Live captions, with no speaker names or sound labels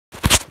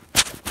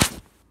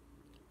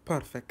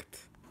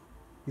Perfect.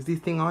 Is this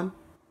thing on?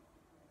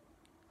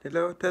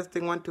 Hello,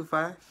 testing 1 2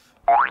 5.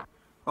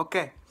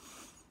 Okay.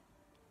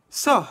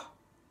 So,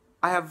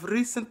 I have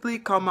recently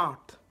come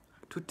out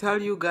to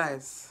tell you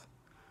guys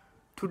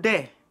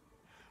today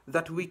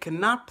that we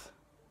cannot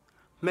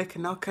make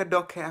an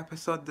Okedoke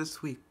episode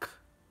this week.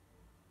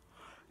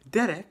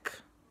 Derek,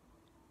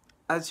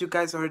 as you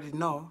guys already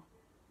know,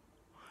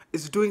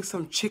 is doing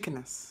some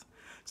chickeness.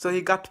 So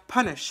he got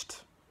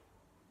punished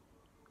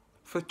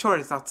for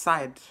chores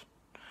outside.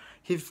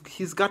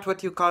 He's got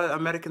what you call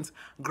Americans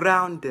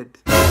grounded.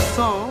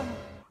 So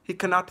he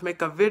cannot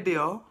make a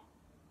video.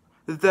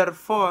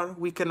 Therefore,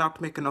 we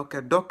cannot make an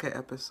Okedoke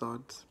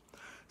episode.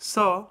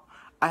 So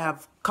I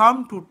have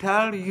come to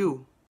tell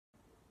you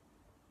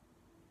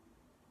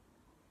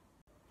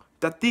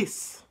that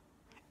this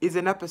is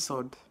an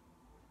episode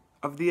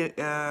of the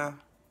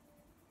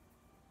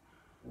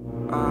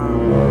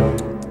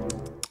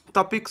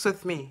Topics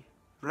with Me,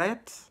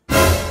 right?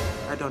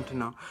 I don't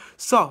know.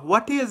 So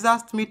what he has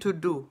asked me to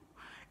do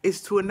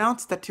is to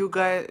announce that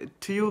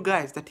to you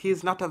guys that he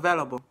is not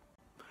available,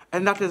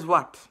 and that is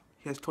what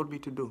he has told me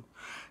to do.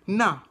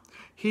 Now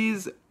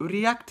he's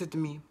reacted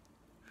me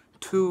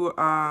to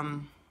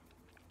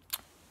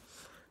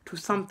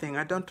something.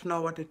 I don't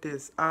know what it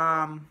is.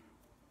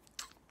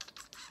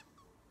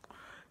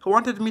 He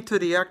wanted me to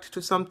react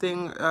to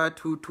something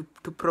to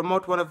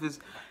promote one of his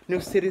new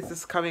series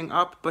that's coming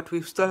up, but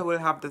we still will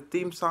have the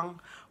theme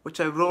song, which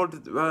I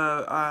rolled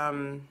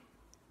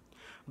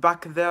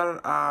back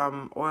there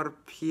or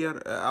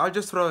here. I'll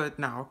just roll it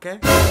now, okay?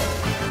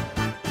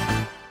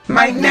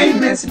 My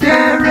name is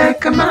Derek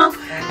Kamau,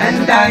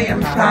 and I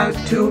am proud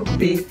to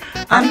be.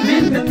 I'm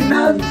in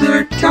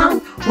another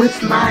town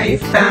with my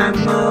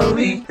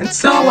family, and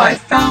so I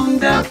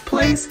found a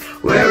place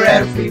where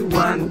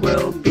everyone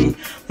will be.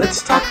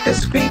 Let's talk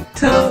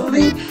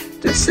discreetly.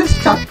 This is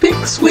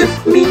Topics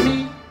with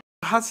Me.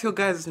 As you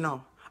guys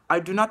know, I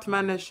do not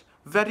manage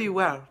very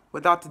well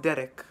without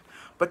Derek,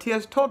 but he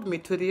has told me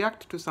to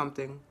react to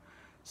something.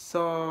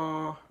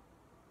 So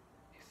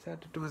he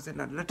said it was in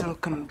a little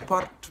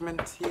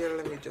compartment here.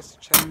 Let me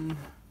just check.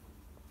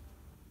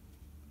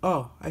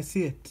 Oh, I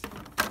see it.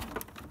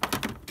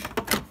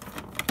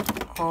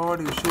 Oh,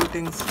 the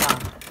shooting star.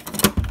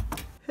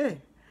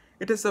 Hey,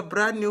 it is a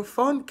brand new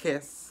phone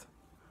case.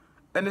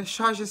 And it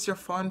charges your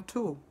phone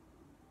too.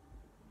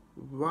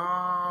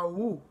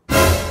 Wow.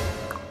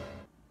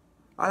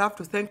 I'll have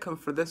to thank him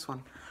for this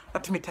one.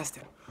 Let me test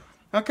it.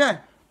 Okay.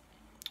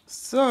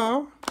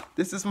 So,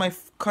 this is my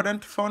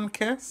current phone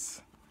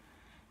case.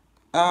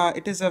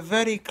 It is a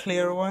very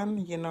clear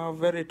one, you know,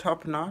 very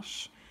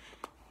top-notch.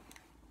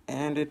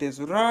 And it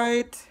is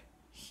right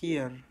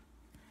here.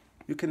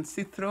 You can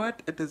see through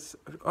it. It is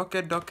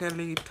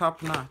Okedokely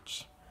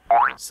top-notch.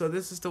 So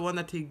this is the one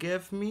that he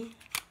gave me.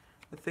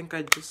 I think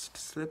I just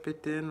slip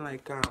it in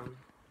like a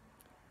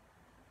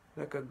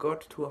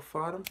goat to a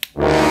farm.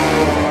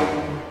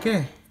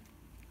 Okay.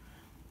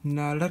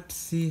 Now let's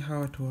see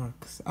how it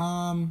works.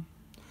 Now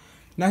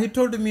he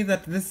told me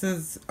that this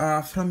is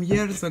from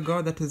years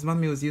ago that his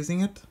mommy was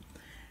using it,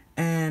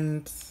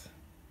 and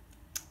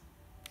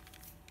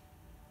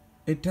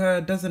it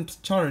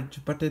doesn't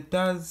charge, but it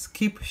does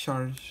keep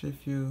charge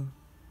if you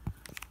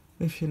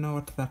know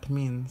what that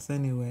means.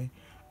 Anyway,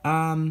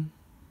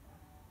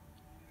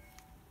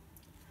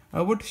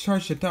 I would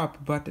charge it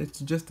up, but it's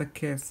just a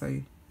case,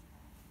 I'm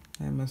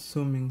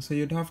assuming. So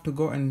you'd have to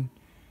go and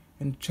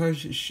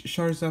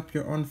charge up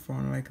your own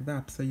phone like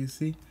that. So you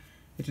see,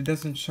 it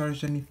doesn't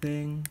charge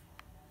anything.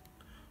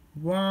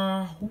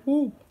 Wow.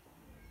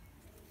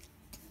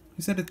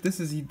 He said that this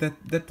is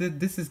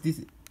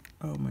this.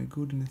 Oh my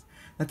goodness,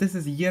 that this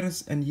is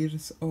years and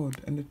years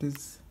old, and it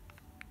is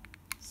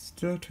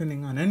still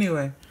turning on.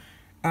 Anyway,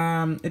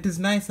 it is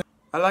nice.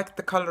 I like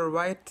the color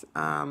white.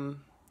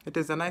 It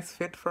is a nice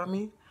fit for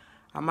me.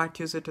 I might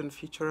use it in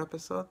future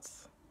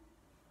episodes.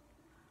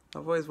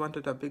 I've always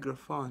wanted a bigger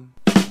phone.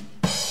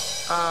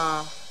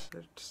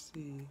 Let's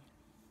see.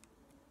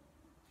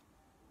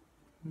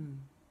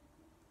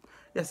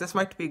 Yes, this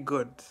might be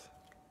good.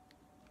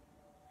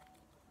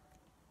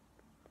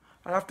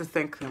 I'll have to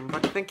thank him.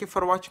 But thank you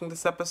for watching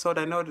this episode.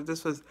 I know that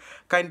this was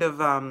kind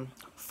of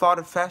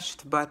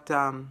far-fetched, but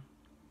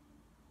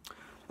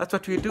that's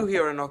what we do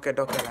here in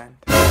Okedoke land.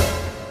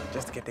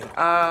 Just kidding.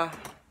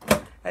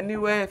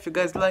 Anyway, if you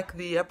guys like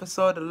the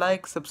episode,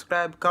 like,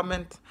 subscribe,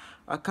 comment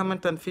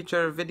on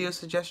future video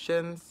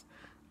suggestions,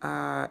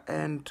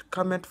 and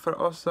comment for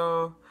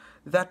also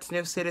that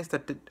new series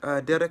that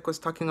Derek was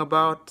talking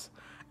about.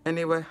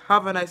 Anyway,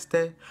 have a nice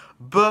day.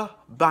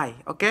 Bye-bye,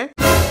 okay?